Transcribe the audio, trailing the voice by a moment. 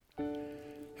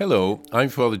Hello, I'm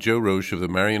Father Joe Roche of the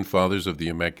Marian Fathers of the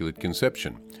Immaculate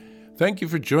Conception. Thank you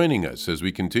for joining us as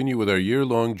we continue with our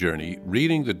year-long journey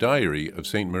reading the diary of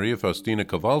St. Maria Faustina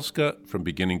Kowalska from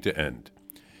beginning to end.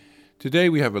 Today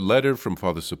we have a letter from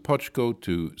Father Sopoćko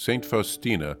to St.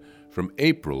 Faustina from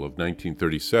April of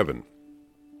 1937.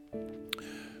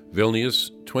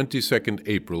 Vilnius, 22nd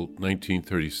April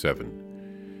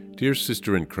 1937. Dear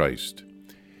Sister in Christ,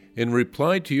 in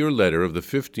reply to your letter of the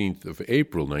 15th of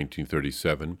April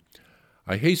 1937,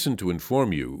 I hasten to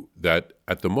inform you that,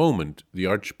 at the moment, the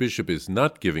Archbishop is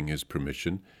not giving his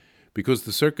permission because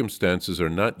the circumstances are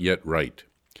not yet right.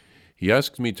 He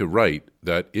asked me to write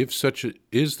that if such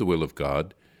is the will of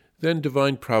God, then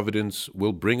divine providence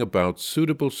will bring about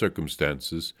suitable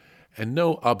circumstances and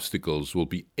no obstacles will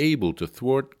be able to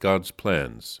thwart God's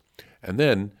plans, and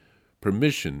then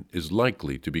permission is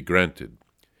likely to be granted.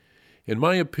 In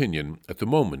my opinion, at the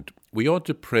moment, we ought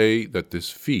to pray that this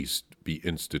feast be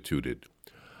instituted.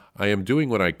 I am doing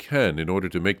what I can in order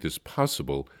to make this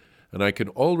possible, and I can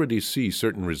already see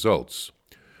certain results.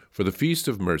 For the Feast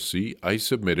of Mercy, I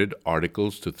submitted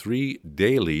articles to 3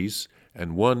 dailies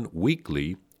and 1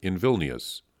 weekly in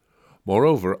Vilnius.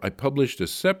 Moreover, I published a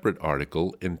separate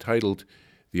article entitled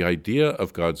The Idea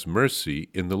of God's Mercy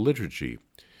in the Liturgy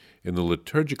in the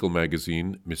liturgical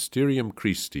magazine Mysterium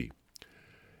Christi,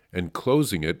 and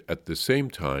closing it at the same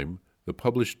time the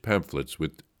published pamphlets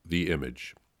with the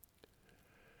image.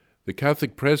 The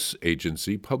Catholic Press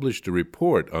Agency published a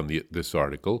report on this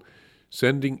article,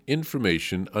 sending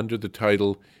information under the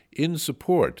title In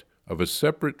Support of a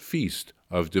Separate Feast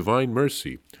of Divine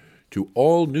Mercy to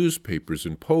all newspapers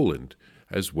in Poland,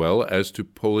 as well as to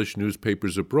Polish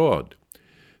newspapers abroad.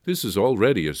 This is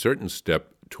already a certain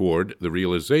step toward the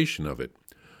realization of it,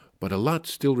 but a lot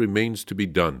still remains to be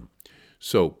done.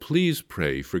 So please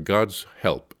pray for God's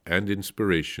help and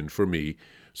inspiration for me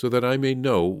so that I may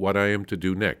know what I am to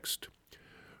do next.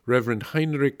 Reverend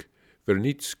Heinrich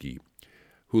Wernicki,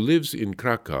 who lives in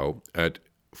Krakow at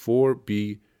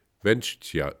 4B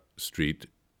Wenctia Street,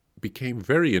 became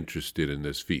very interested in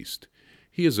this feast.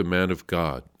 He is a man of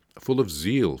God, full of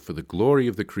zeal for the glory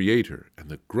of the Creator and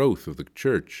the growth of the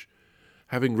Church.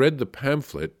 Having read the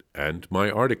pamphlet and my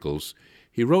articles,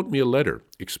 he wrote me a letter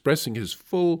expressing his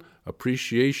full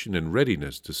appreciation and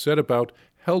readiness to set about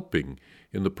helping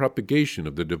in the propagation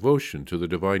of the devotion to the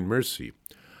Divine Mercy.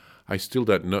 I still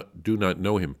do not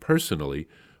know him personally,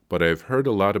 but I have heard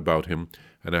a lot about him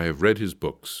and I have read his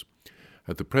books.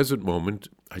 At the present moment,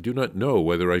 I do not know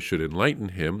whether I should enlighten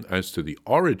him as to the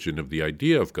origin of the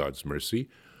idea of God's mercy.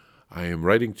 I am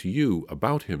writing to you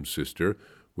about him, sister,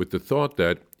 with the thought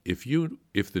that if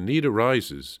the need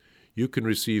arises, you can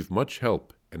receive much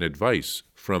help and advice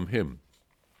from him.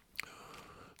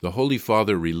 The Holy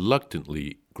Father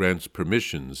reluctantly grants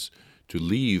permissions to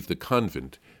leave the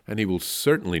convent, and he will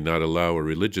certainly not allow a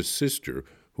religious sister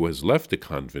who has left a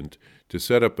convent to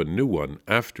set up a new one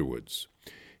afterwards.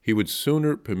 He would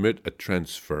sooner permit a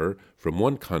transfer from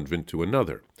one convent to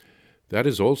another. That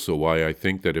is also why I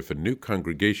think that if a new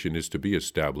congregation is to be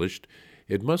established,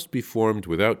 it must be formed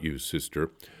without you,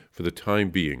 sister, for the time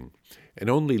being, and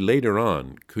only later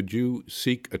on could you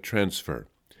seek a transfer.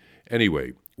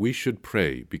 Anyway, we should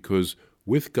pray, because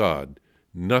with God,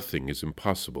 nothing is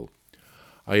impossible.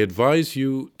 I advise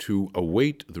you to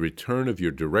await the return of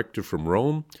your director from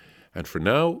Rome, and for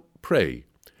now, pray,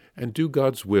 and do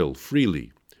God's will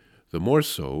freely, the more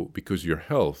so because your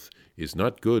health is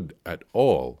not good at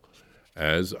all,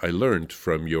 as I learned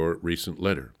from your recent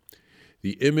letter.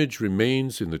 The image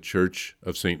remains in the Church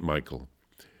of St. Michael.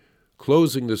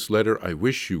 Closing this letter, I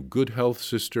wish you good health,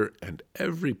 sister, and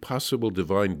every possible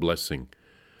divine blessing.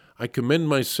 I commend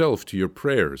myself to your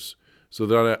prayers, so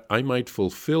that I might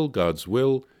fulfill God's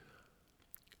will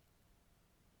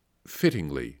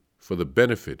fittingly for the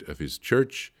benefit of His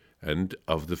Church and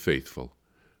of the faithful.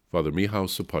 Father Michał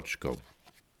Sopoćko.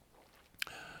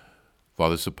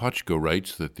 Father Sopoćko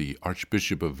writes that the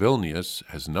Archbishop of Vilnius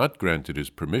has not granted his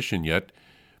permission yet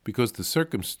because the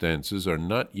circumstances are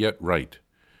not yet right.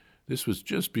 This was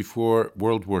just before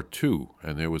World War II,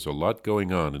 and there was a lot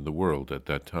going on in the world at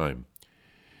that time.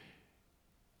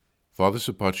 Father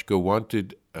Sopoćko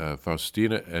wanted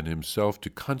Faustina and himself to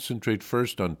concentrate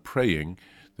first on praying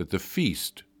that the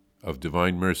feast of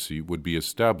Divine Mercy would be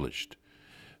established.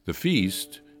 The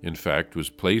feast, in fact, was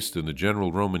placed in the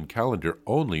general Roman calendar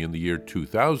only in the year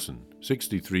 2000,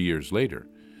 63 years later.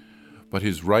 But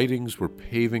his writings were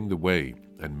paving the way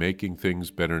and making things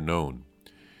better known.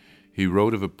 He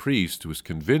wrote of a priest who was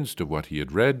convinced of what he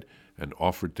had read and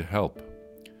offered to help.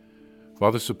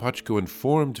 Father Sopoćko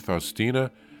informed Faustina,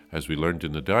 as we learned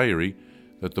in the diary,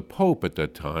 that the Pope at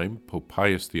that time, Pope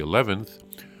Pius XI,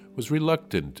 was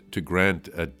reluctant to grant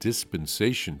a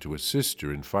dispensation to a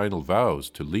sister in final vows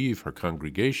to leave her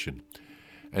congregation,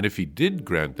 and if he did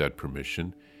grant that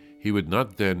permission, he would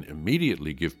not then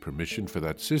immediately give permission for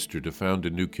that sister to found a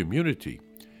new community,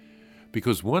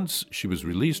 because once she was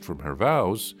released from her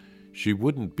vows, she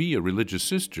wouldn't be a religious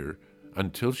sister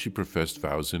until she professed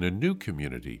vows in a new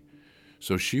community.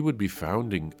 So she would be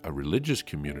founding a religious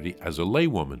community as a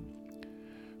laywoman.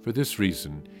 For this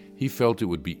reason, he felt it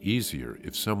would be easier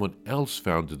if someone else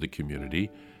founded the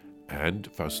community,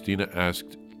 and Faustina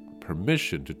asked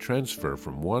permission to transfer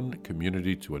from one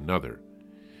community to another.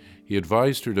 He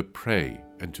advised her to pray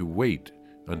and to wait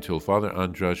until Father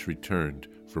Andras returned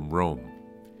from Rome.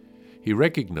 He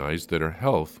recognized that her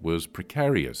health was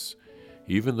precarious.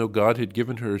 Even though God had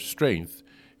given her strength,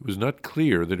 it was not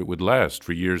clear that it would last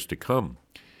for years to come.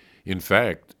 In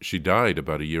fact, she died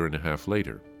about a year and a half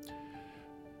later.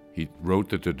 He wrote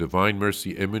that the Divine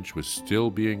Mercy image was still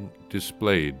being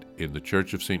displayed in the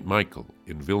Church of St. Michael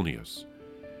in Vilnius.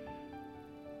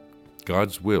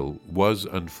 God's will was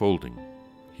unfolding.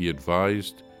 He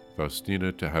advised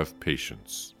Faustina to have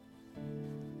patience.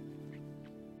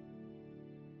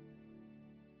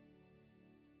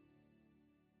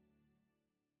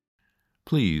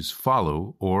 Please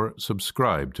follow or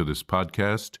subscribe to this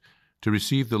podcast to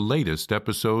receive the latest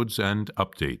episodes and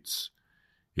updates.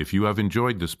 If you have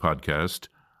enjoyed this podcast,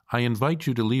 I invite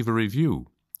you to leave a review.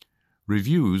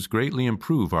 Reviews greatly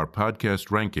improve our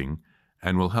podcast ranking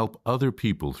and will help other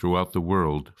people throughout the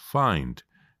world find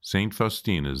St.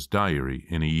 Faustina's Diary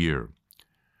in a Year.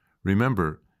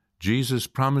 Remember, Jesus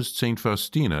promised St.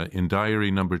 Faustina in Diary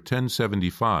number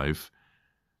 1075,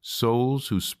 souls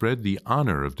who spread the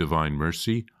honor of divine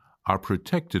mercy are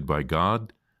protected by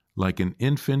God like an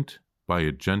infant by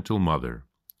a gentle mother.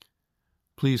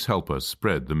 Please help us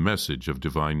spread the message of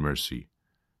divine mercy.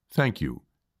 Thank you,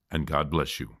 and God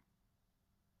bless you.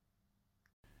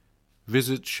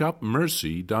 Visit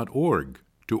shopmercy.org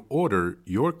to order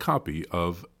your copy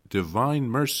of Divine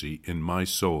Mercy in My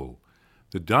Soul,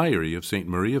 the Diary of St.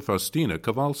 Maria Faustina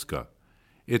Kowalska.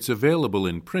 It's available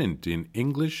in print in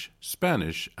English,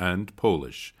 Spanish, and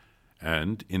Polish,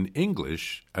 and in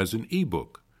English as an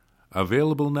e-book,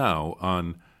 available now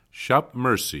on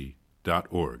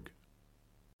shopmercy.org.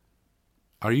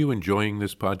 Are you enjoying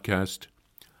this podcast?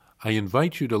 I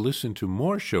invite you to listen to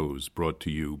more shows brought to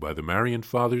you by the Marian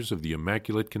Fathers of the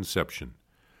Immaculate Conception.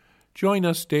 Join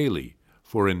us daily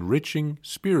for enriching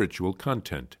spiritual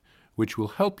content, which will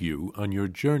help you on your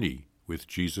journey with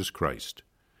Jesus Christ.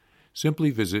 Simply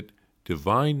visit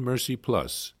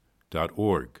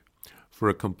DivineMercyPlus.org for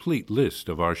a complete list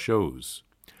of our shows.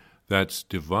 That's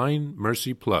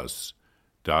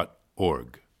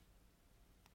DivineMercyPlus.org.